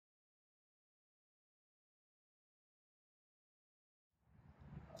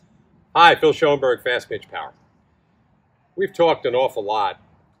Hi, Phil Schoenberg, Fastpitch Power. We've talked an awful lot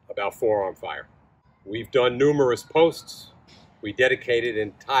about forearm fire. We've done numerous posts. We dedicated an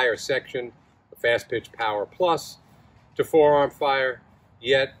entire section of Fastpitch Power Plus to forearm fire,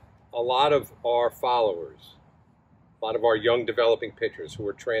 yet a lot of our followers, a lot of our young developing pitchers who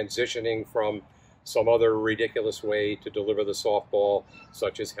are transitioning from some other ridiculous way to deliver the softball,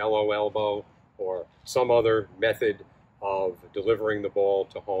 such as hello elbow, or some other method of delivering the ball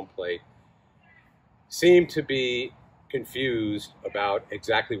to home plate, seem to be confused about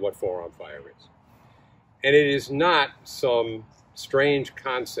exactly what forearm fire is. And it is not some strange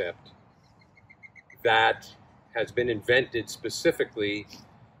concept that has been invented specifically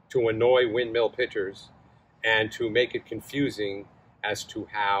to annoy windmill pitchers and to make it confusing as to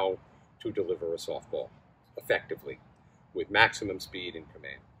how to deliver a softball effectively with maximum speed and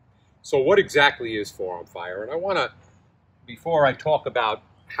command. So what exactly is forearm fire? And I want to, before I talk about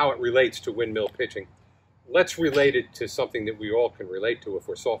how it relates to windmill pitching, let's relate it to something that we all can relate to if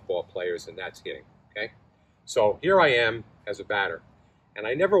we're softball players, and that's hitting, okay? So here I am as a batter, and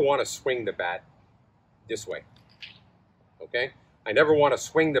I never want to swing the bat this way, okay? I never want to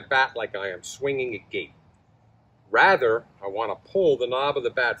swing the bat like I am swinging a gate. Rather, I want to pull the knob of the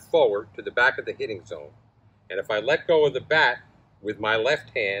bat forward to the back of the hitting zone. And if I let go of the bat with my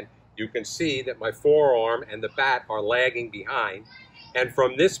left hand, you can see that my forearm and the bat are lagging behind. And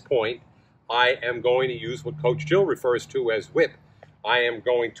from this point, I am going to use what Coach Jill refers to as whip. I am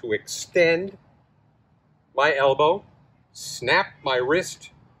going to extend my elbow, snap my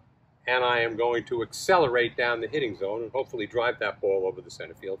wrist, and I am going to accelerate down the hitting zone and hopefully drive that ball over the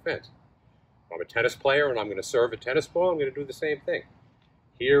center field fence. If I'm a tennis player and I'm going to serve a tennis ball, I'm going to do the same thing.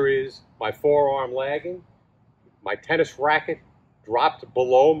 Here is my forearm lagging, my tennis racket dropped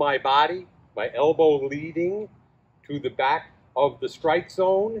below my body, my elbow leading to the back of the strike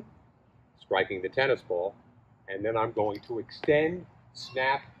zone, striking the tennis ball, and then I'm going to extend,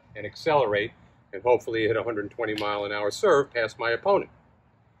 snap, and accelerate, and hopefully hit a 120-mile-an-hour serve past my opponent.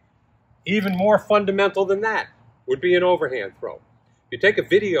 Even more fundamental than that would be an overhand throw. If you take a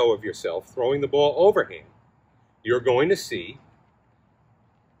video of yourself throwing the ball overhand, you're going to see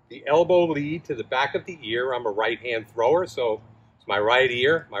the elbow lead to the back of the ear. I'm a right-hand thrower, so it's my right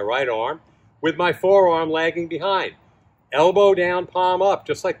ear, my right arm, with my forearm lagging behind. Elbow down, palm up,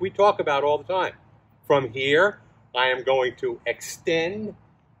 just like we talk about all the time. From here, I am going to extend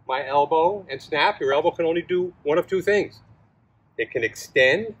my elbow and snap. Your elbow can only do one of two things. It can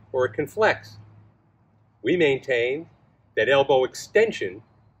extend or it can flex. We maintain that elbow extension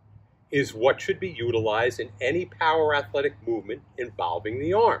is what should be utilized in any power athletic movement involving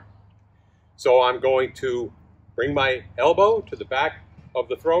the arm. So I'm going to bring my elbow to the back of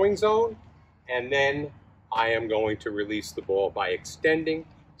the throwing zone, and then I am going to release the ball by extending,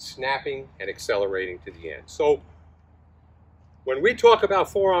 snapping, and accelerating to the end. So when we talk about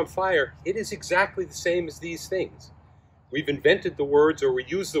forearm fire, it is exactly the same as these things. We've invented the words, or we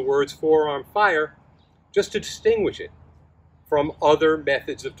use the words forearm fire just to distinguish it from other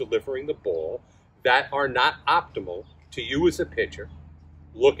methods of delivering the ball that are not optimal to you as a pitcher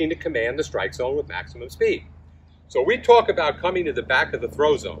looking to command the strike zone with maximum speed. So we talk about coming to the back of the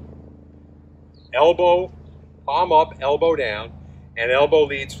throw zone. Elbow, palm up, elbow down, and elbow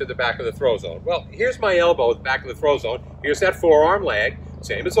leads to the back of the throw zone. Well, here's my elbow at the back of the throw zone. Here's that forearm lag,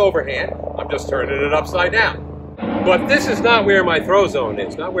 same as overhand. I'm just turning it upside down. But this is not where my throw zone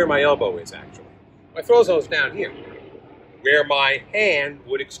is, not where my elbow is actually. My throw zone is down here, where my hand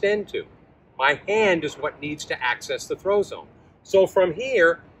would extend to. My hand is what needs to access the throw zone. So from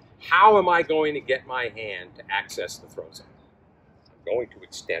here, how am I going to get my hand to access the throw zone? I'm going to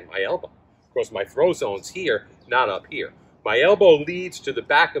extend my elbow. Of course, my throw zone's here, not up here. My elbow leads to the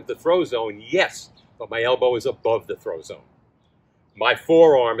back of the throw zone, yes, but my elbow is above the throw zone. My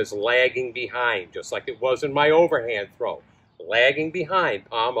forearm is lagging behind, just like it was in my overhand throw. Lagging behind,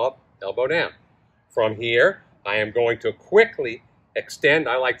 palm up, elbow down. From here, I am going to quickly extend.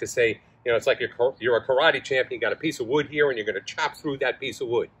 I like to say, it's like you're a karate champion. You got a piece of wood here, and you're going to chop through that piece of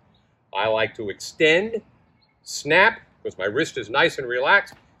wood. I like to extend, snap, because my wrist is nice and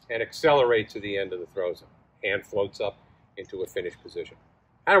relaxed, and accelerate to the end of the throw zone. Hand floats up into a finished position.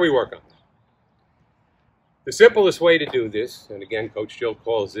 How do we work on that? The simplest way to do this, and again, Coach Jill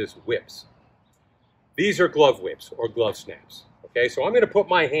calls this whips. These are glove whips or glove snaps. Okay, so I'm going to put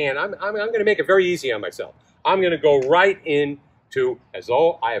my hand, I'm going to make it very easy on myself. I'm going to go right into, as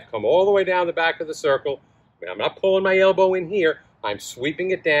though I have come all the way down the back of the circle. I'm not pulling my elbow in here. I'm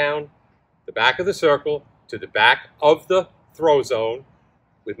sweeping it down the back of the circle to the back of the throw zone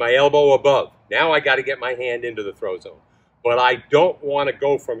with my elbow above. Now I got to get my hand into the throw zone. but I don't want to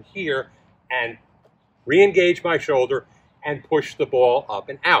go from here and re-engage my shoulder and push the ball up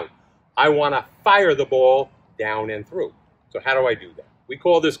and out. I want to fire the ball down and through. So how do I do that? We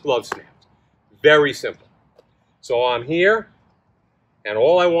call this glove snaps. Very simple. So I'm here, and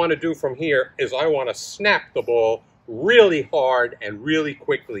all I want to do from here is I want to snap the ball really hard and really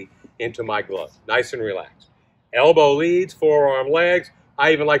quickly into my glove, nice and relaxed. Elbow leads, forearm legs.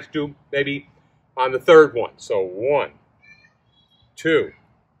 I even like to do maybe on the third one. So 1, 2,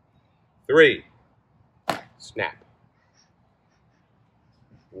 3, snap.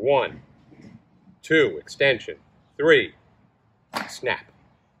 1, 2, extension. 3, snap.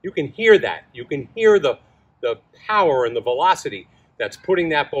 You can hear that. You can hear the power and the velocity that's putting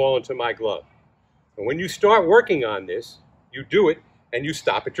that ball into my glove. And when you start working on this, you do it and you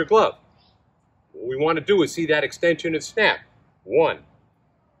stop at your glove. What we want to do is see that extension and snap. 1,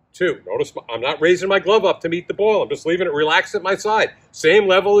 2. Notice I'm not raising my glove up to meet the ball. I'm just leaving it relaxed at my side. Same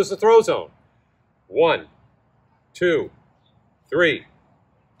level as the throw zone. 1, 2, 3,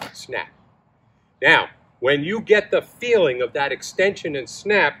 snap. Now, when you get the feeling of that extension and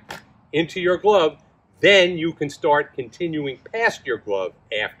snap into your glove, then you can start continuing past your glove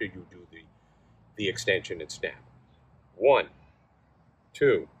after you do the extension and snap. 1,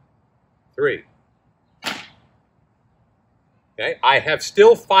 2, 3. Okay, I have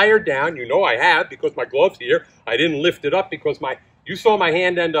still fired down. You know I have because my glove's here. I didn't lift it up because you saw my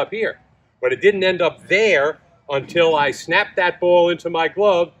hand end up here. But it didn't end up there until I snapped that ball into my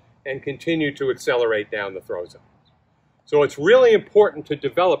glove and continued to accelerate down the throw zone. So it's really important to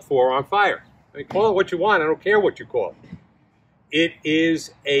develop forearm fire. I mean, call it what you want. I don't care what you call it. It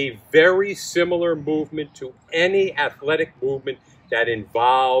is a very similar movement to any athletic movement that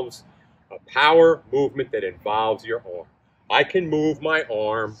involves a power movement that involves your arm. I can move my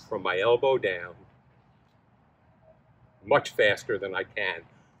arm from my elbow down much faster than I can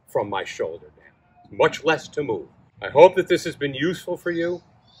from my shoulder down. Much less to move. I hope that this has been useful for you,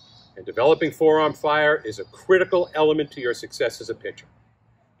 and developing forearm fire is a critical element to your success as a pitcher.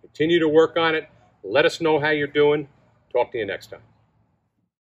 Continue to work on it. Let us know how you're doing. Talk to you next time.